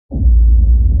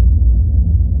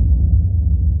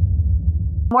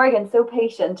Morgan, so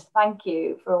patient. Thank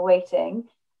you for waiting.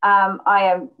 I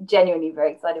am genuinely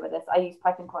very excited about this. I use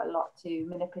Python quite a lot to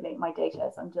manipulate my data,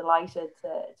 so I'm delighted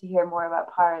to hear more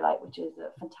about Pyrolite, which is a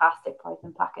fantastic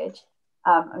Python package.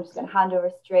 I'm just going to hand over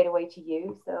straight away to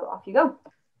you, so off you go.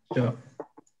 Sure.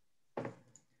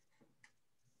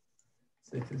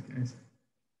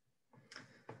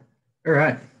 All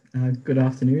right. Good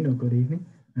afternoon or good evening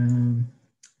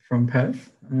from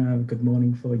Perth. Good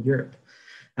morning for Europe.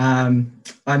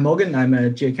 I'm Morgan. I'm a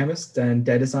geochemist and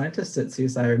data scientist at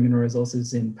CSIRO Mineral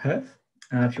Resources in Perth.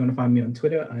 If you want to find me on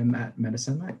Twitter, I'm at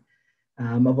Metasemite.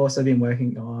 I've also been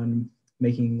working on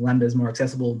making lambdas more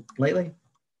accessible lately.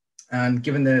 And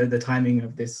given the timing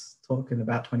of this talk in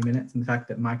about 20 minutes and the fact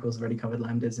that Michael's already covered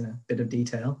lambdas in a bit of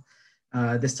detail,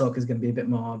 this talk is going to be a bit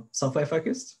more software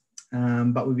focused,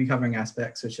 but we'll be covering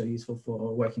aspects which are useful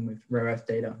for working with rare earth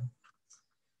data.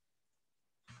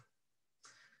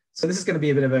 So this is going to be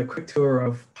a bit of a quick tour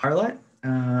of Pyrolite,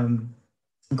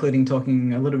 including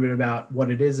talking a little bit about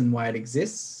what it is and why it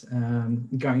exists,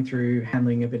 going through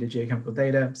handling a bit of geochemical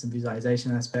data, some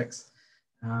visualization aspects,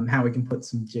 how we can put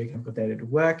some geochemical data to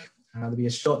work. There'll be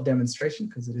a short demonstration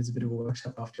because it is a bit of a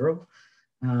workshop after all.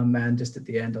 And just at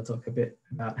the end, I'll talk a bit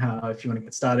about how, if you want to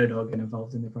get started or get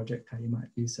involved in the project, how you might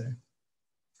do so.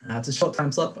 It's a short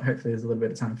time slot, but hopefully there's a little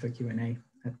bit of time for Q&A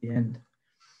at the end.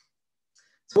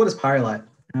 So what is Pyrolite?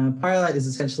 Pyrolite is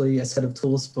essentially a set of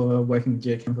tools for working with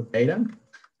geochemical data.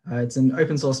 It's an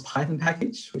open source Python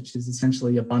package, which is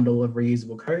essentially a bundle of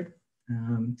reusable code.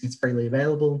 It's freely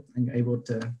available and you're able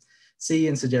to see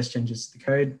and suggest changes to the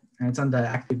code. And it's under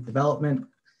active development,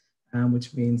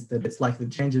 which means that it's likely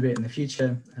to change a bit in the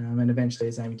future, and eventually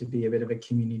it's aiming to be a bit of a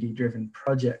community-driven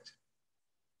project.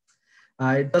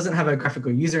 It doesn't have a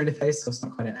graphical user interface, so it's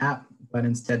not quite an app, but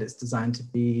instead it's designed to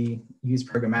be used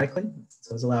programmatically.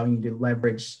 So it's allowing you to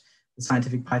leverage the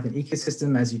scientific Python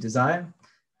ecosystem as you desire.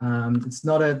 It's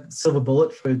not a silver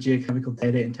bullet for geochemical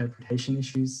data interpretation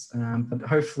issues, but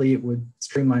hopefully it would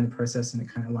streamline the process and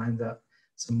it kind of lines up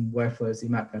some workflows that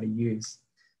you might be able to use.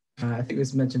 I think it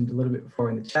was mentioned a little bit before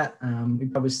in the chat. We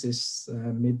published this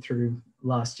mid through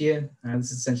last year.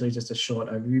 This is essentially just a short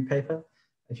overview paper.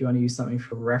 If you want to use something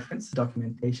for reference, the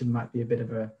documentation might be a bit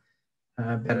of a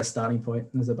better starting point.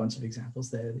 There's a bunch of examples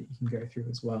there that you can go through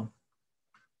as well.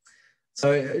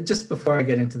 So just before I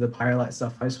get into the Pyrolite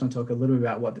stuff, I just want to talk a little bit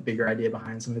about what the bigger idea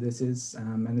behind some of this is.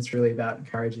 And it's really about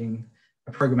encouraging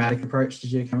a programmatic approach to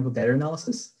geochemical data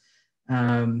analysis.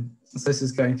 So this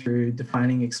is going through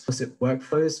defining explicit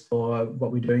workflows for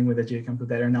what we're doing with a geochemical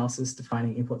data analysis,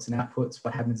 defining inputs and outputs,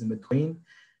 what happens in between,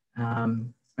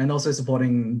 and also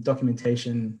supporting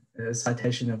documentation,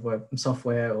 citation of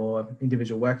software or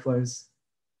individual workflows,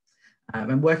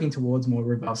 and working towards more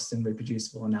robust and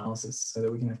reproducible analysis so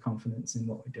that we can have confidence in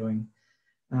what we're doing.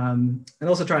 And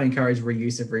also try to encourage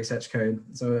reuse of research code.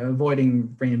 So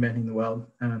avoiding reinventing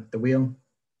the wheel.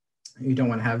 You don't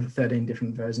want to have 13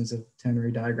 different versions of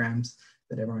ternary diagrams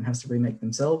that everyone has to remake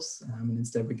themselves. And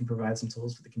instead we can provide some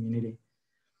tools for the community.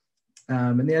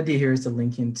 And the idea here is to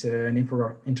link into an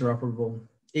interoperable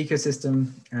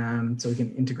ecosystem so we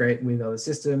can integrate with other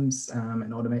systems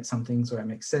and automate some things where it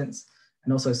makes sense,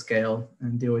 and also scale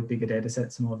and deal with bigger data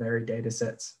sets and more varied data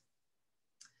sets.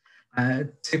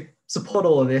 To support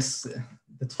all of this,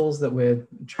 the tools that we're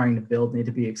trying to build need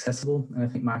to be accessible. And I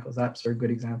think Michael's apps are a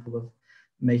good example of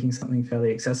making something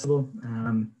fairly accessible.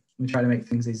 We try to make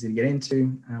things easy to get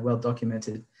into, well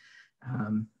documented.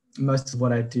 Most of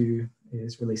what I do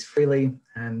is released freely,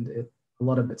 and a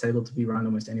lot of it's able to be run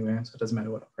almost anywhere, so it doesn't matter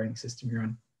what operating system you're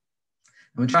on.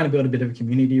 And we're trying to build a bit of a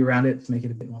community around it to make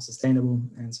it a bit more sustainable,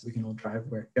 and so we can all drive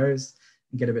where it goes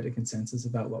and get a bit of consensus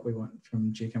about what we want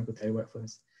from geochemical data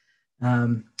workflows.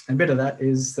 And a bit of that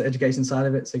is the education side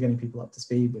of it, so getting people up to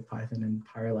speed with Python and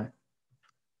Pyrolite.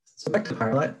 So back to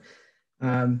Pyrolite.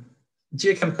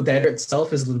 Geochemical data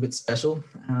itself is a little bit special,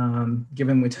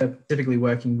 given we're typically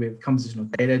working with compositional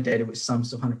data which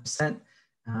sums to 100%,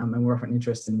 and we're often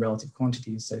interested in relative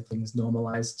quantities, so things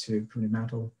normalized to primitive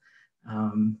metal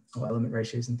or element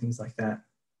ratios and things like that.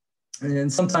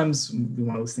 And sometimes we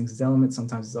want to list things as elements,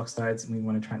 sometimes as oxides, and we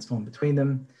want to transform between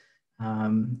them.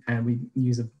 And we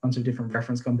use a bunch of different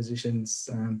reference compositions,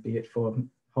 be it for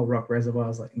whole rock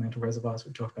reservoirs like mantle reservoirs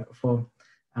we talked about before,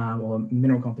 or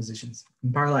mineral compositions.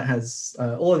 And Pyrolite has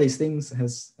all of these things. It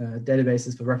has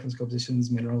databases for reference compositions,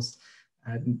 minerals,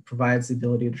 and provides the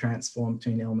ability to transform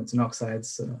between elements and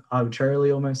oxides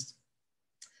arbitrarily almost,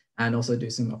 and also do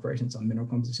some operations on mineral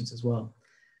compositions as well.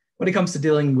 When it comes to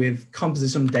dealing with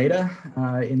compositional data,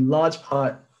 in large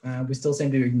part, we still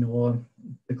seem to ignore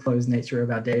the closed nature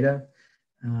of our data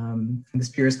and the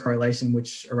spurious correlation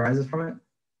which arises from it.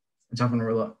 which often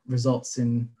results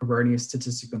in erroneous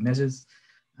statistical measures.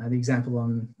 The example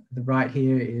on the right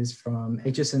here is from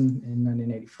Aitchison in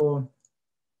 1984.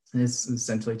 And it's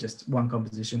essentially just one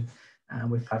composition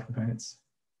with 5 components.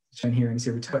 Shown here in a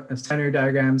series of ternary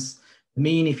diagrams. The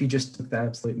mean, if you just took the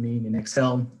absolute mean in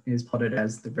Excel, is plotted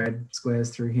as the red squares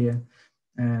through here.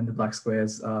 And the black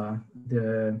squares are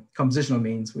the compositional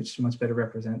means, which much better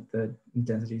represent the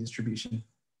density distribution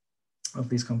of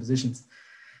these compositions.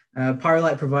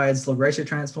 Pyrolite provides log ratio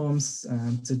transforms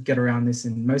to get around this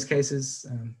in most cases,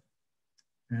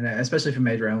 and especially for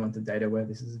major element of data where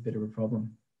this is a bit of a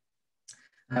problem.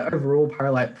 Overall,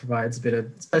 Pyrolite provides a bit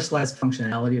of specialized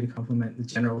functionality to complement the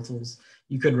general tools.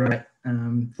 You could write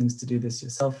things to do this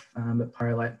yourself, but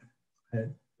Pyrolite,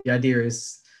 the idea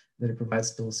is that it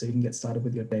provides tools so you can get started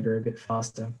with your data a bit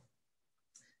faster.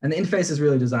 And the interface is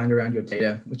really designed around your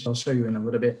data, which I'll show you in a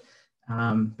little bit.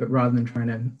 But rather than trying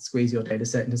to squeeze your data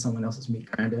set into someone else's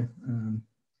meat grinder,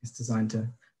 it's designed to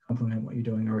complement what you're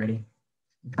doing already.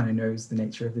 It kind of knows the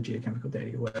nature of the geochemical data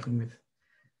you're working with.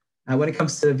 When it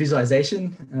comes to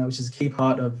visualization, which is a key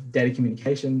part of data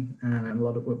communication and a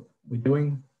lot of what we're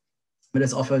doing, but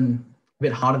it's often a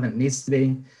bit harder than it needs to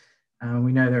be.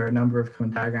 We know there are a number of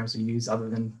common diagrams we use other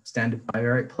than standard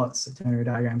bivariate plots, so ternary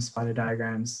diagrams, spider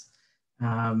diagrams.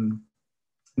 And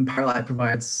Pyrolite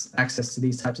provides access to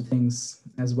these types of things,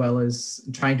 as well as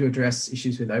trying to address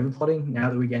issues with overplotting. Now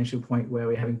that we're getting to a point where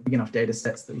we're having big enough data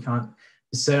sets that we can't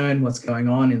discern what's going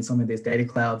on in some of these data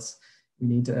clouds, we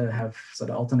need to have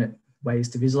sort of alternate ways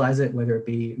to visualize it, whether it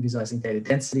be visualizing data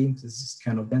density, this is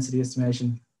kernel density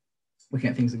estimation, looking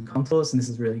at things in contours, and this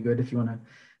is really good if you want to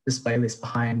display this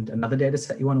behind another data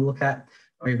set you want to look at,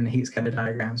 or even the heat scatter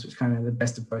diagrams, which kind of the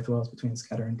best of both worlds between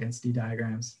scatter and density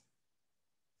diagrams.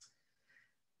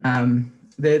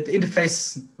 The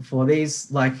interface for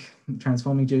these, like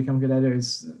transforming geochemical data,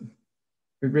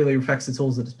 it really reflects the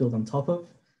tools that it's built on top of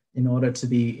in order to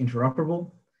be interoperable.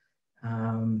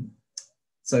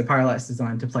 So Pyrolite is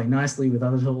designed to play nicely with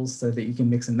other tools so that you can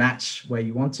mix and match where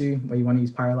you want to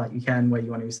use Pyrolite, you can, where you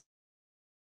want to use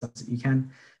it, you can,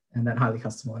 and that highly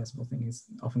customizable thing is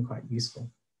often quite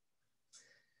useful.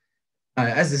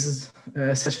 As this is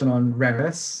a session on rare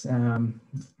earths,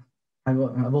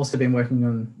 I've also been working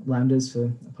on lambdas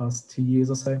for the past 2 years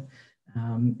or so,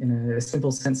 in a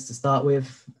simple sense to start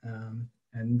with,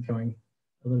 and going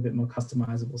a little bit more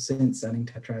customizable since, adding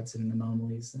tetrads and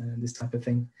anomalies and this type of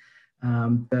thing.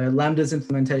 The lambdas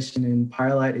implementation in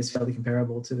Pyrolite is fairly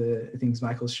comparable to the things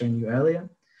Michael's shown you earlier.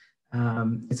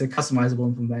 It's a customizable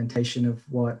implementation of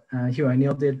what Hugh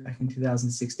O'Neill did back in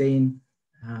 2016.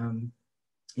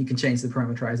 You can change the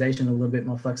parameterization a little bit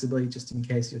more flexibly, just in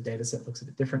case your data set looks a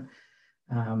bit different.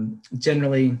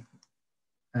 Generally,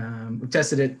 we've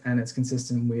tested it and it's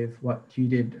consistent with what Hugh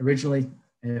did originally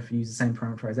if you use the same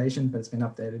parameterization, but it's been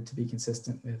updated to be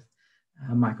consistent with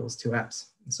Michael's 2 apps.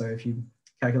 So if you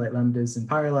calculate lambdas in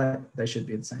Pyrolite, they should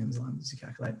be the same as lambdas you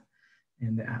calculate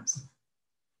in the apps.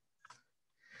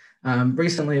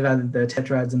 Recently, I've added the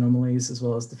tetrads anomalies as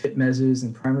well as the fit measures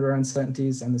and parameter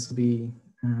uncertainties, and this will be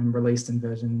released in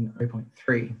version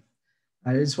 0.3.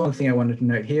 Just one thing I wanted to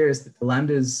note here is that the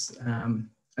lambdas,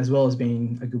 as well as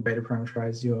being a good way to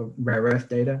parameterize your rare earth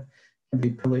data, can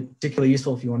be particularly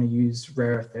useful if you want to use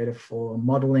rare earth data for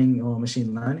modeling or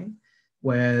machine learning,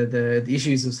 where the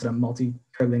issues of sort of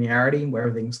multi-collinearity, where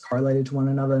everything's correlated to one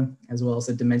another, as well as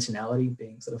the dimensionality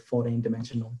being sort of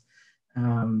 14-dimensional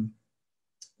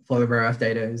for the rare earth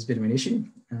data is a bit of an issue.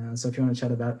 So if you want to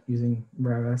chat about using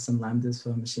rare earths and lambdas for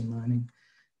machine learning,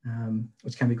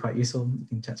 which can be quite useful, you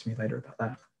can chat to me later about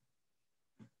that.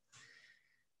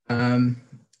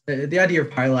 The idea of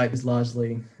Pyrolite is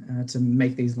largely to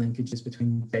make these linkages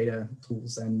between data,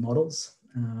 tools, and models.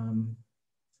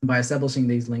 By establishing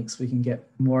these links, we can get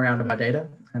more out of our data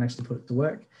and actually put it to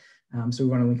work. So we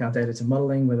want to link our data to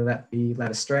modeling, whether that be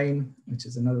lattice strain, which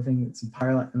is another thing that's in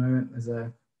Pyrolite at the moment. There's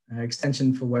an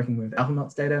extension for working with alpha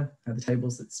melts data, the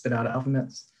tables that spit out alpha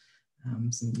melts,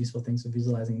 some useful things for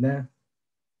visualizing there,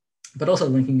 but also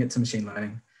linking it to machine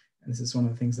learning. And this is one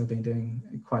of the things I've been doing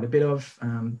quite a bit of.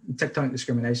 Tectonic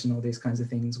discrimination, all these kinds of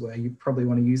things where you probably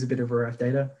want to use a bit of rare earth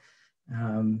data,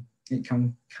 it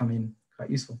can come in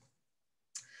quite useful.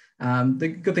 The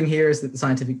good thing here is that the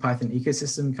scientific Python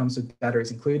ecosystem comes with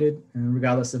batteries included,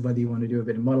 regardless of whether you want to do a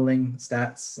bit of modeling,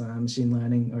 stats, machine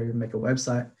learning, or even make a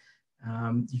website.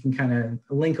 You can kind of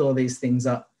link all of these things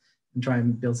up and try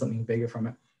and build something bigger from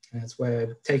it. And it's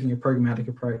where taking a programmatic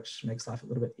approach makes life a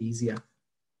little bit easier.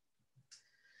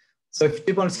 So if you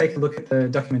do want to take a look at the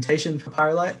documentation for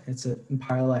Pyrolite, it's at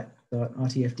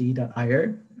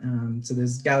pyrolite.rtfd.io. So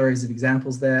there's galleries of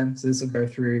examples there. So this will go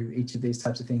through each of these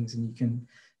types of things and you can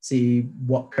see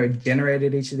what code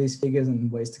generated each of these figures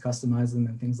and ways to customize them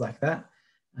and things like that.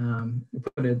 We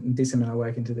put a decent amount of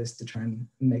work into this to try and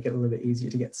make it a little bit easier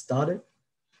to get started.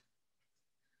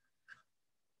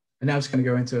 And now I'm just going to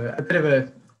go into a bit of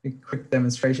a quick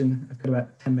demonstration. I've got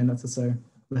about 10 minutes or so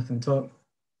left in the talk,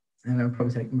 and it'll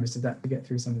probably take most of that to get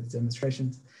through some of the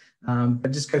demonstrations.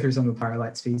 But just go through some of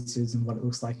Pyrolite's features and what it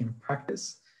looks like in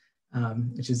practice,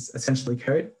 which is essentially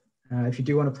code. If you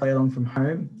do want to play along from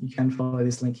home, you can follow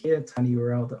this link here,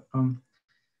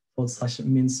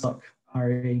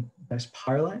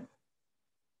 tinyurl.com/minsoc-re-pyrolite.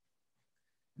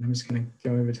 And I'm just going to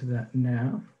go over to that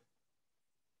now.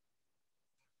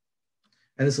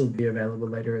 And this will be available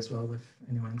later as well if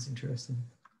anyone's interested.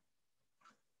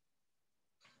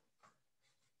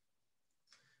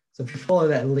 So if you follow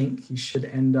that link, you should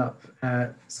end up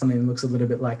at something that looks a little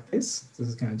bit like this. This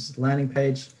is kind of just a landing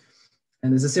page.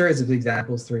 And there's a series of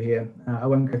examples through here. I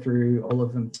won't go through all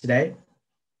of them today,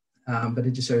 but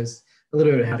it just shows a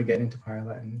little bit of how to get into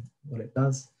Pyrolite and what it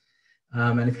does.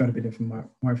 And if you want a bit of more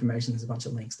information, there's a bunch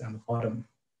of links down the bottom.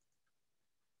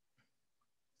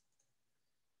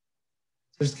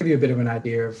 So just to give you a bit of an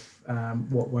idea of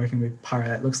what working with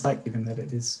Pyrolite looks like, given that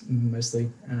it is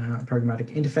mostly a programmatic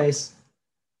interface.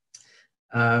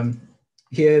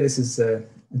 Here, this is a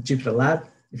Jupyter Lab.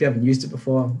 If you haven't used it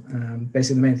before,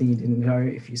 basically the main thing you didn't know,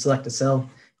 if you select a cell,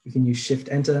 you can use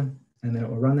Shift-Enter, and then it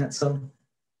will run that cell,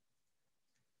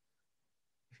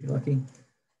 if you're lucky.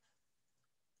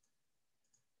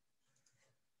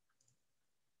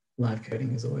 Live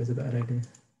coding is always a bad idea.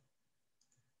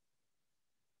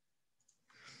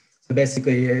 So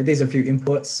basically, these are a few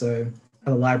inputs, so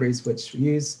other libraries which we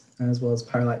use, as well as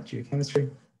Pyrolite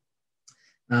geochemistry.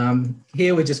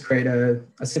 Here we just create a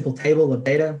simple table of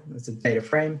data. It's a data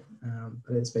frame,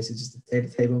 but it's basically just a data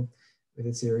table with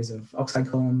a series of oxide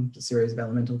columns, a series of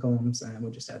elemental columns, and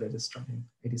we'll just add a strong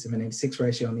 87-86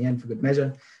 ratio on the end for good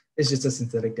measure. It's just a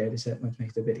synthetic data set, which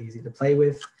makes it a bit easier to play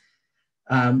with.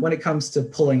 When it comes to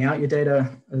pulling out your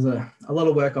data, there's a lot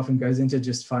of work often goes into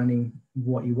just finding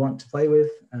what you want to play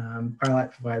with.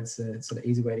 Pyrolite provides a sort of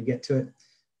easy way to get to it.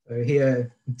 So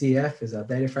here, df is our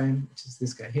data frame, which is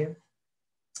this guy here.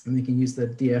 And we can use the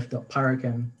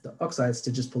df.pyrochem.oxides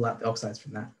to just pull out the oxides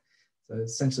from that. So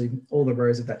essentially all the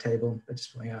rows of that table are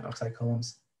just pulling out oxide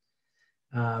columns.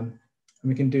 And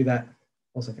we can do that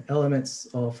also for elements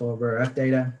or for rare earth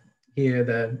data. Here,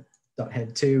 the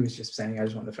 .head2 is just saying I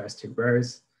just want the first two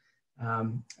rows.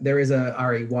 There is a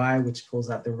REY, which pulls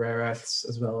out the rare earths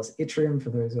as well as yttrium, for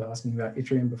those who are asking about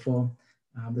yttrium before.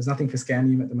 There's nothing for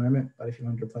scandium at the moment, but if you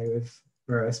wanted to play with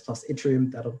rare earths plus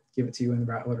yttrium, that'll give it to you in the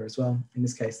right order as well. In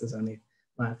this case, there's only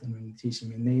lanthanum and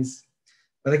lutetium in these.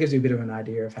 But that gives you a bit of an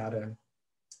idea of how to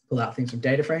pull out things from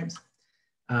data frames.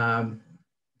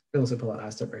 We also pull out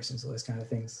isotope ratios, all those kind of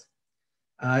things.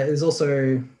 There's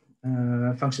also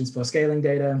functions for scaling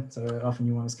data. So often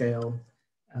you want to scale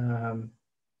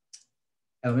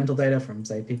elemental data from,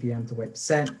 say, ppm to weight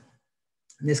percent.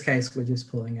 In this case, we're just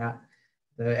pulling out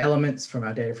the elements from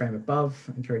our data frame above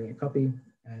and creating a copy.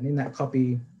 And in that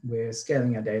copy, we're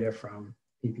scaling our data from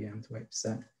ppm to weight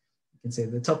percent. You can see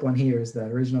the top one here is the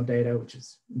original data, which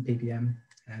is in ppm,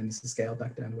 and this is scaled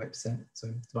back down to weight percent,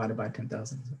 so divided by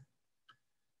 10,000.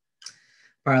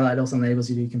 Pyrolite also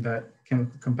enables you to convert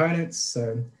chemical components.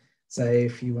 So say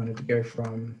if you wanted to go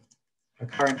from a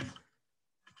current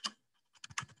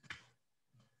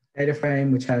data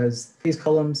frame, which has these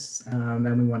columns,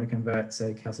 and we want to convert,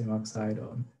 say, calcium oxide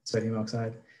or sodium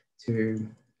oxide to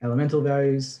elemental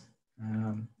values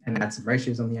and add some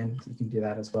ratios on the end, you can do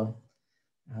that as well.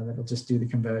 That'll just do the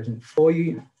conversion for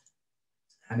you.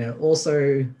 And then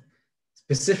also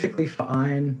specifically for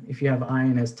iron, if you have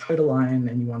iron as total iron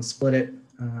and you want to split it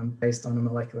based on a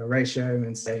molecular ratio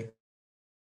and say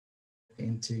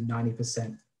into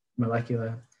 90%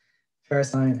 molecular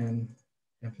ferrous iron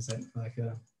and 10%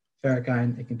 molecular ferric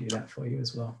iron, it can do that for you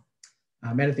as well.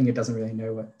 Anything it doesn't really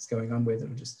know what's going on with,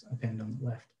 it'll just append on the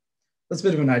left. That's a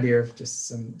bit of an idea of just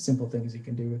some simple things you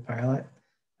can do with Pyrolite.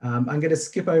 I'm going to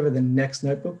skip over the next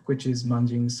notebook, which is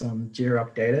munging some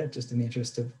geoch data, just in the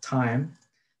interest of time,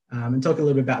 and talk a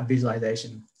little bit about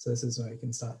visualization. So this is where you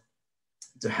can start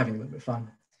having a little bit of fun.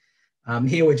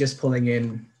 Here we're just pulling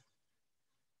in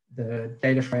the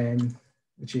data frame,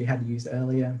 which we had used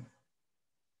earlier.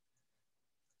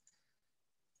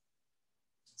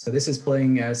 So this is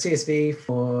pulling a CSV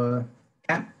for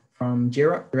CAMP from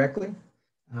geoch directly.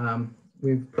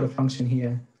 We've put a function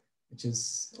here, which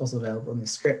is also available in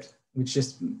this script, which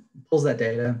just pulls that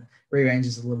data,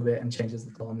 rearranges it a little bit and changes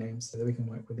the column names so that we can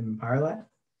work with them in Pyrolite.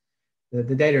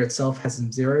 The data itself has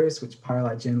some zeros, which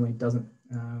Pyrolite generally doesn't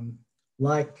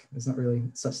like. There's not really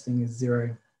such thing as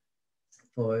zero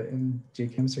for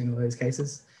geochemistry in all those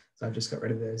cases. So I've just got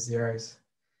rid of those zeros.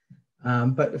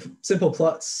 But simple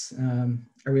plots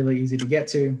are really easy to get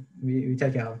to. We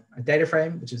take our data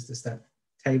frame, which is just that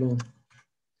table.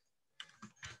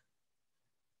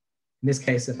 In this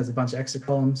case, it has a bunch of extra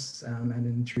columns, and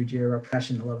in true georock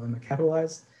fashion, a lot of them are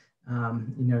capitalized.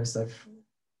 You notice I've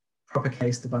proper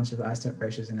cased a bunch of isotope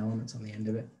ratios and elements on the end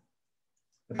of it.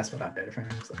 But that's what our data frame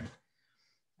looks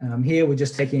like. Here, we're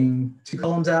just taking 2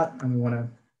 columns out, and we want to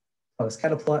plot a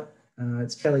scatter plot.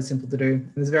 It's fairly simple to do.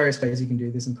 There's various ways you can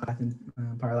do this in Python.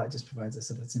 Pyrolite just provides a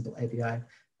sort of simple API to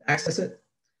access it.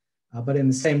 But in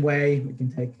the same way, we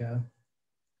can take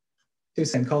 2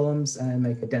 same columns and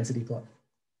make a density plot.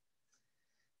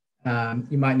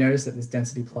 You might notice that this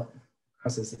density plot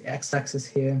crosses the x-axis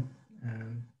here.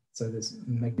 So there's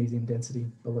magnesium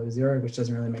density below 0, which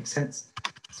doesn't really make sense.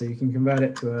 So you can convert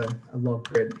it to a log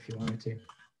grid if you wanted to.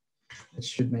 It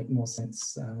should make more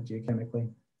sense geochemically.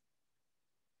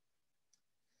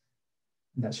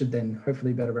 And that should then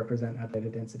hopefully better represent our data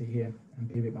density here and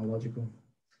be a bit more logical.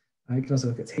 You can also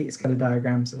look at heat scatter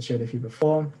diagrams. I showed a few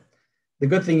before. The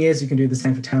good thing is you can do the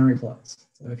same for ternary plots.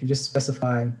 So if you just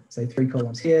specify, say, 3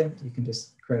 columns here, you can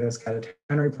just create a scatter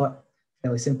ternary plot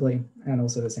fairly simply, and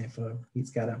also the same for heat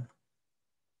scatter.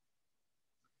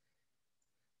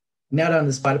 Now down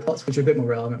to spider plots, which are a bit more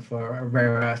relevant for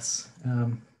rare earths.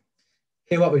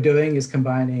 Here what we're doing is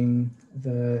combining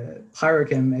the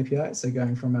pyrochem API, so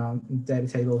going from our data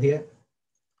table here,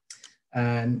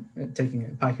 and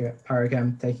taking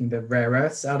pyrochem, taking the rare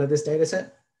earths out of this data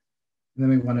set. And then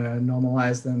we want to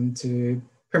normalize them to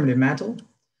primitive mantle.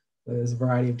 There's a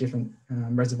variety of different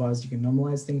reservoirs you can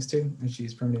normalize things to. Let's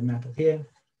use primitive mantle here.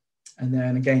 And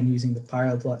then again, using the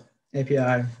pyroplot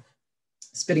API,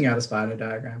 spitting out a spider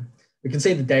diagram. We can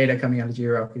see the data coming out of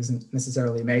georock isn't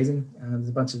necessarily amazing. There's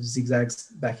a bunch of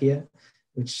zigzags back here,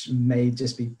 which may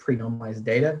just be pre-normalized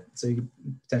data. So you could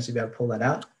potentially be able to pull that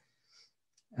out.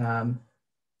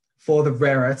 For the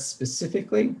rare earths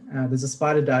specifically, there's a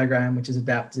spider diagram which is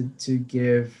adapted to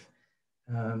give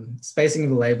spacing of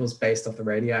the labels based off the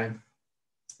radii.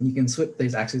 You can swap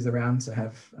these axes around to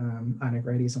have ionic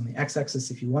radius on the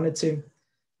x-axis if you wanted to,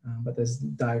 but there's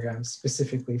diagrams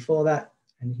specifically for that,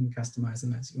 and you can customize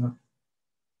them as you want.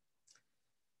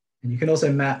 And you can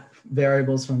also map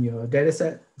variables from your data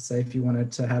set. So if you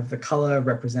wanted to have the color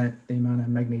represent the amount of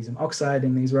magnesium oxide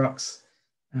in these rocks,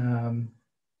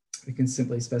 we can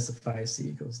simply specify C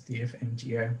equals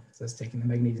DFMGO. So it's taking the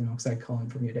magnesium oxide column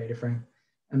from your data frame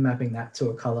and mapping that to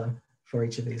a color for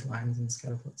each of these lines and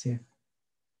scatter plots here.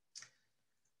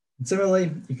 And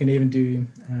similarly, you can even do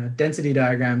density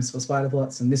diagrams for spider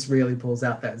plots, and this really pulls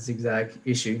out that zigzag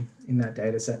issue in that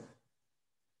data set.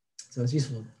 So it's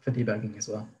useful for debugging as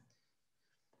well.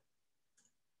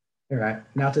 All right,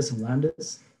 now to some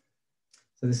lambdas.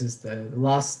 So this is the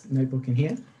last notebook in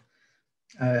here.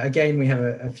 Again, we have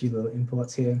a few little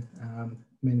imports here,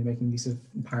 mainly making use of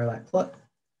pyrolite plot.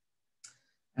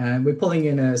 And we're pulling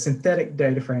in a synthetic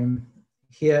data frame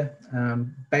here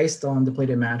based on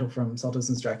depleted mantle from Salters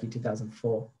and Strachey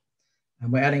 2004.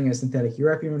 And we're adding a synthetic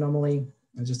europium anomaly,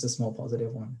 and just a small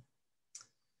positive one.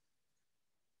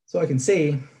 So I can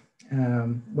see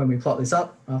when we plot this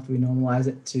up, after we normalize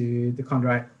it to the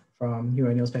chondrite from Hugh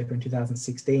O'Neill's paper in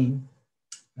 2016,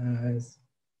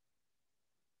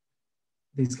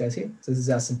 these guys here. So this is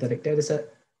our synthetic data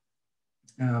set.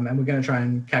 And we're going to try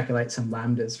and calculate some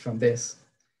lambdas from this.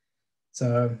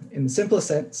 So in the simplest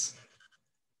sense,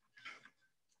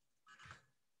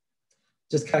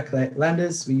 just calculate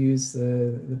lambdas. We use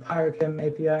the pyrochem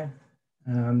API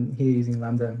here using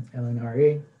lambda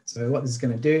lnRE. So what this is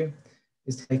going to do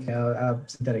is take our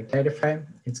synthetic data frame.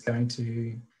 It's going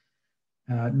to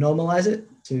normalize it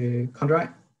to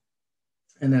chondrite,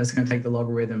 and then it's going to take the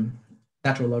logarithm,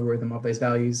 natural logarithm of those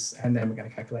values, and then we're going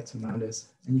to calculate some lambdas.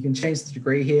 And you can change the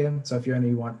degree here. So if you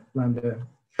only want lambda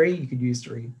 3, you could use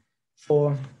degree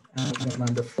 4. If you want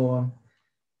lambda 4,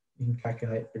 you can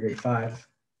calculate degree 5.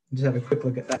 And just have a quick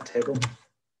look at that table.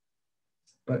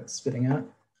 What it's spitting out.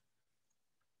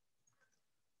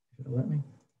 If it'll let me.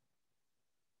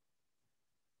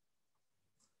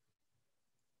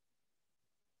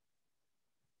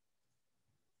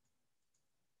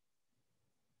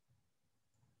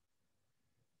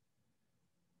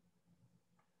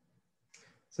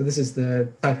 So this is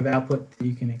the type of output that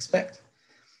you can expect.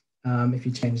 If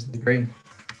you change the degree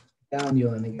down,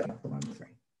 you'll only get up to lambda 3.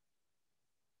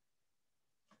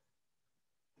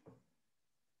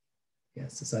 Yeah,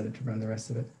 it's decided to run the rest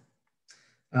of it.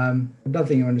 Another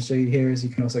thing I want to show you here is you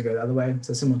can also go the other way.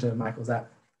 So similar to Michael's app,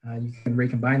 you can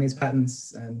recombine these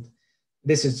patterns. And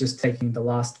this is just taking the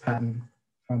last pattern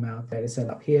from our data set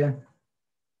up here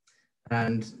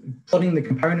and plotting the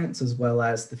components as well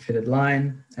as the fitted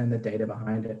line and the data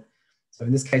behind it. So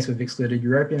in this case, we've excluded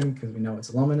europium because we know it's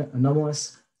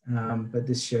anomalous, but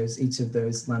this shows each of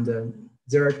those lambda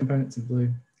 0 components in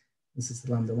blue. This is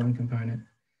the lambda 1 component,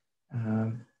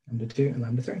 lambda 2 and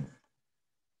lambda 3.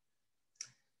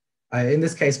 In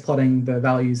this case, plotting the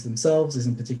values themselves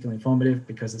isn't particularly informative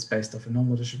because it's based off a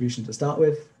normal distribution to start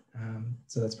with.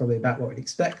 So that's probably about what we'd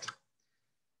expect.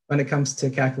 When it comes to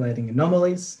calculating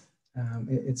anomalies,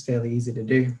 it's fairly easy to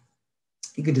do.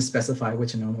 You can just specify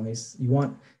which anomalies you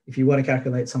want. If you want to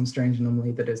calculate some strange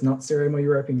anomaly that is not cerium or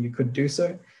europium, you could do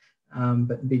so,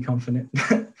 but be confident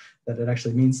that it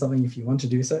actually means something if you want to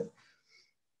do so.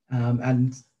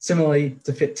 And similarly,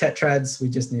 to fit tetrads, we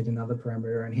just need another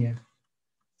parameter in here.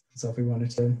 So if we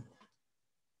wanted to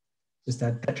just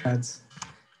add tetrads,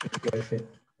 we could go fit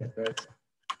tetrads.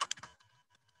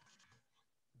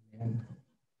 And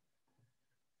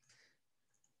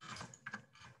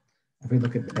if we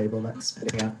look at the table that's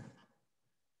spitting out,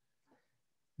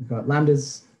 we've got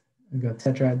lambdas, we've got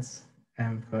tetrads,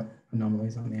 and we've got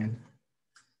anomalies on the end.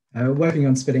 We're working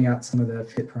on spitting out some of the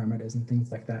fit parameters and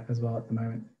things like that as well at the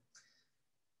moment.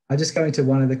 I'll just go into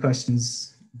one of the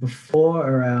questions before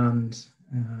around,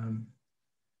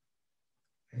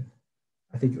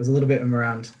 I think it was a little bit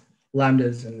around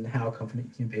lambdas and how confident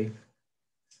you can be.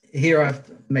 Here I've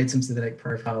made some synthetic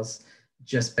profiles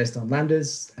just based on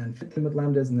lambdas and fit them with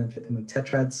lambdas and then fit them with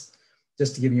tetrads,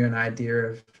 just to give you an idea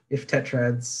of if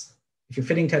you're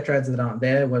fitting tetrads that aren't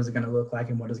there, what is it going to look like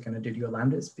and what is it going to do to your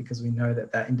lambdas? Because we know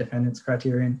that that independence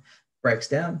criterion breaks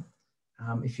down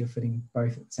if you're fitting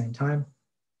both at the same time.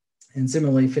 And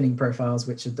similarly, fitting profiles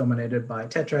which are dominated by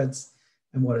tetrads,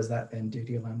 and what does that then do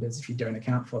to your lambdas if you don't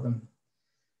account for them?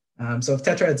 So if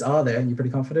tetrads are there and you're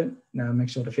pretty confident, now make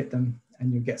sure to fit them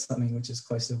and you get something which is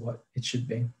close to what it should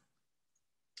be.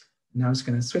 Now I'm just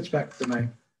going to switch back to my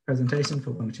presentation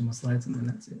for one or two more slides and then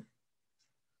that's it.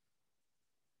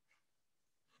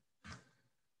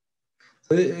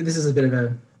 So this is a bit of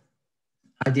an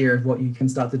idea of what you can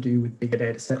start to do with bigger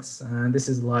data sets. This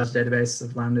is a large database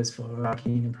of lambdas for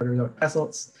alkene and proterozoic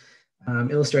basalts,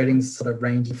 illustrating sort of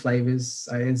range of flavors.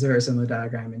 It's a very similar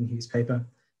diagram in Hughes' paper,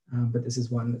 but this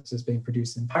is one that's just being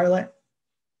produced in pyrolite.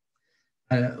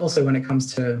 Also, when it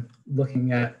comes to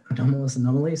looking at anomalous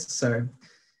anomalies, so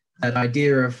that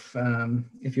idea of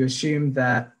if you assume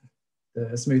that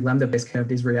the smooth lambda-based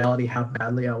curve is reality, how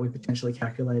badly are we potentially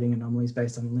calculating anomalies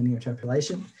based on linear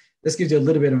interpolation? This gives you a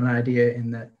little bit of an idea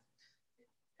in that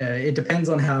it depends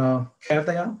on how curved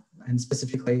they are, and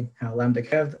specifically how lambda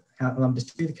 2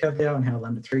 the curve they are and how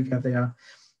lambda 3 curve they are.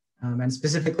 And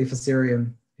specifically for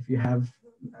cerium, if you have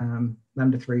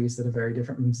lambda 3s that are very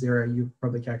different from 0, you're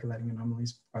probably calculating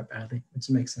anomalies quite badly, which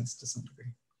makes sense to some degree.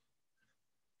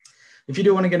 If you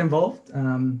do want to get involved,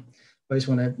 or just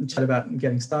want to chat about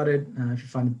getting started, if you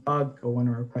find a bug or want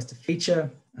to request a feature,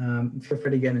 feel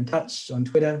free to get in touch on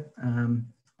Twitter, on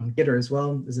Gitter as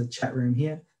well. There's a chat room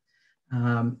here.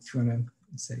 If you want to,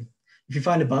 let's see, if you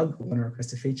find a bug or want to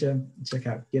request a feature, check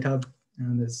out GitHub.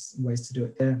 There's ways to do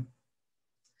it there.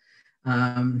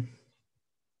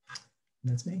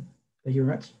 That's me. Thank you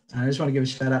very much. I just want to give a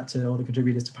shout out to all the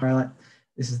contributors to Pyrolite.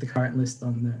 This is the current list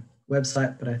on the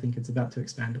website, but I think it's about to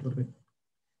expand a little bit.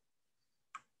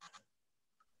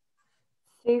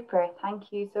 Super,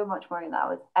 thank you so much, Maureen. That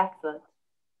was excellent.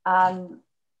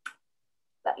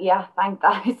 Yeah,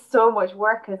 that is so much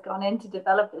work has gone into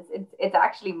develop this. It's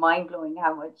actually mind blowing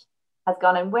how much has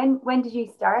gone in. When did you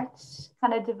start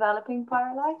kind of developing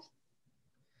Pyrolite?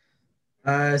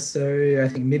 So I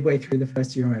think midway through the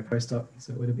first year of my postdoc,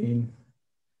 so it would have been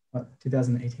what,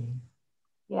 2018.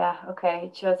 Yeah, okay.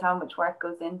 It shows how much work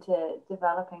goes into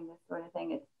developing this sort of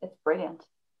thing. It's brilliant,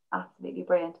 absolutely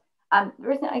brilliant.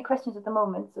 There isn't any questions at the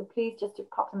moment, so please just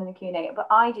pop them in the Q&A. But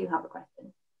I do have a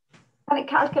question. Can it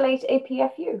calculate a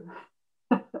PFU?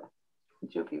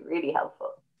 Which would be really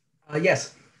helpful.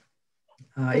 Yes.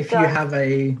 If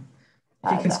you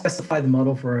can specify the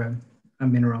model for a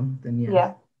mineral, then yeah.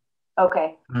 Yeah.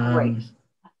 Okay, great.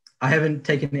 I haven't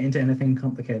taken it into anything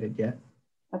complicated yet.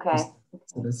 Okay. Just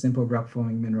sort of simple rock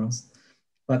forming minerals.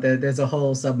 But there's a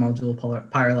whole submodule,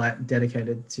 Pyrolite,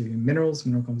 dedicated to minerals,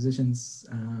 mineral compositions,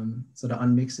 sort of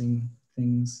unmixing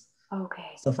things.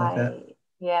 Okay. Stuff like that.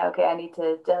 Yeah, okay. I need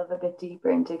to delve a bit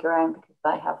deeper and dig around because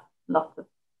I have lots of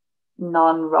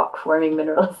non-rock forming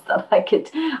minerals that I could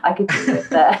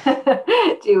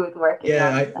do with working.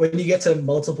 Yeah, when you get to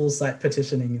multiple site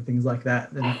petitioning and things like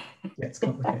that, then it gets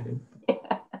complicated. Yeah,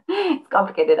 it's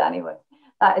complicated anyway.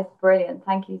 That is brilliant.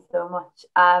 Thank you so much.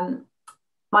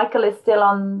 Michael is still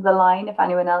on the line if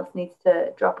anyone else needs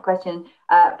to drop a question.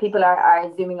 People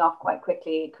are zooming off quite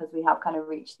quickly because we have kind of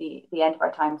reached the end of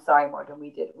our time. Sorry, Morgan, we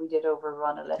did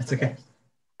overrun a little It's okay.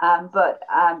 bit. But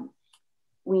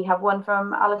we have one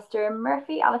from Alistair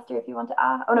Murphy. Alistair, if you want to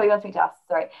ask. Oh, no, he wants me to ask.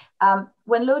 Sorry.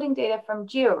 When loading data from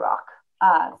GeoRock,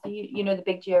 so you know the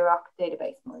big GeoRock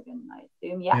database, Morgan, I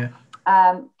assume. Yeah.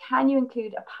 Can you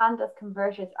include a pandas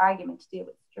converters argument to deal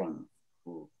with strings?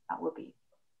 Ooh, that would be.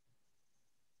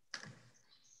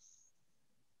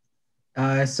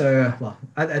 Well,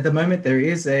 at the moment, there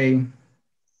is a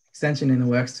extension in the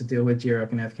works to deal with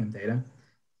GeoRock and EarthChem data,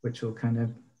 which will kind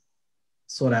of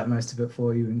sort out most of it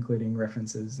for you, including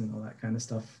references and all that kind of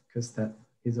stuff, because that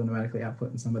is automatically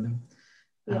output in some of them.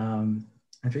 Yeah.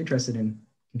 If you're interested in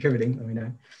contributing, let me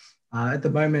know. At the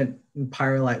moment,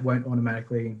 Pyrolite won't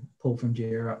automatically pull from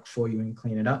GeoRock for you and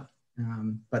clean it up,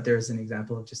 but there is an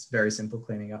example of just very simple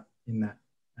cleaning up in that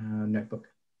notebook.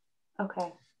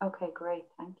 Okay, great,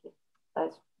 thank you.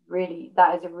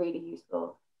 That is a really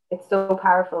useful. It's so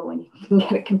powerful when you can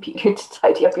get a computer to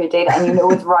tidy up your data and you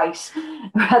know it's right,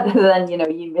 rather than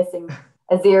you missing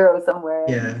a zero somewhere.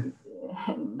 Yeah.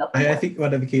 I think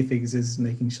one of the key things is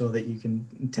making sure that you can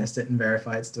test it and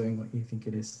verify it's doing what you think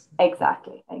it is.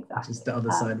 Exactly. Which is the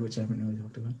other side, which I haven't really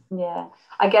talked about. Yeah,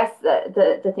 I guess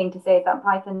the thing to say is that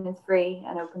Python is free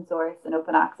and open source and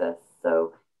open access.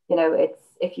 So it's,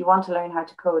 if you want to learn how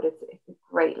to code, it's a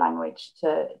great language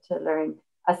to learn.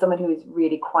 As someone who is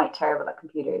really quite terrible at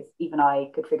computers, even I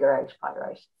could figure out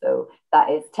Pyrite. So that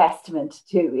is testament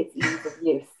to its ease of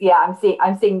use. Yeah, I'm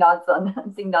seeing nods on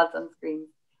screen.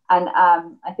 And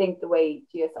I think the way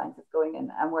geoscience is going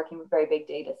and working with very big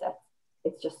data sets,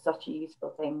 it's just such a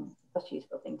useful thing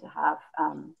to have.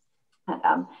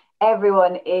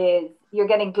 You're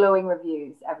getting glowing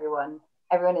reviews, everyone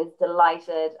is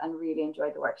delighted and really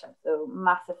enjoyed the workshop. So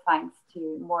massive thanks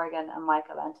to Morgan and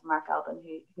Michael and to Mark Alban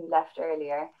who left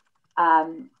earlier.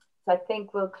 So I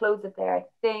think we'll close it there. I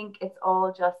think it's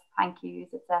all just thank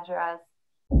yous, etc.